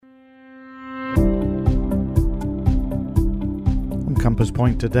Compass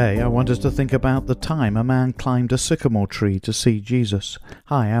Point today, I want us to think about the time a man climbed a sycamore tree to see Jesus.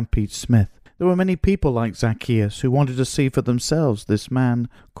 Hi, I'm Pete Smith. There were many people like Zacchaeus who wanted to see for themselves this man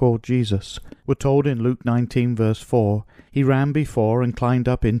called Jesus. We're told in Luke 19 verse 4, he ran before and climbed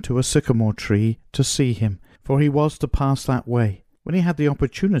up into a sycamore tree to see him, for he was to pass that way. When he had the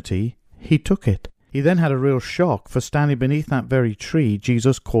opportunity, he took it. He then had a real shock, for standing beneath that very tree,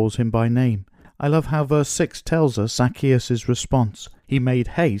 Jesus calls him by name. I love how verse 6 tells us Zacchaeus' response. He made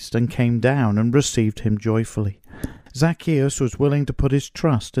haste and came down and received him joyfully. Zacchaeus was willing to put his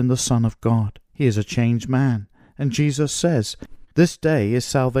trust in the Son of God. He is a changed man, and Jesus says, "This day is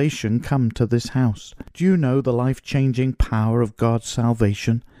salvation come to this house." Do you know the life-changing power of God's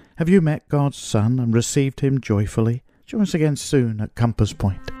salvation? Have you met God's Son and received him joyfully? Join us again soon at Compass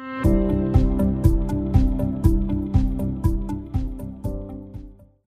Point.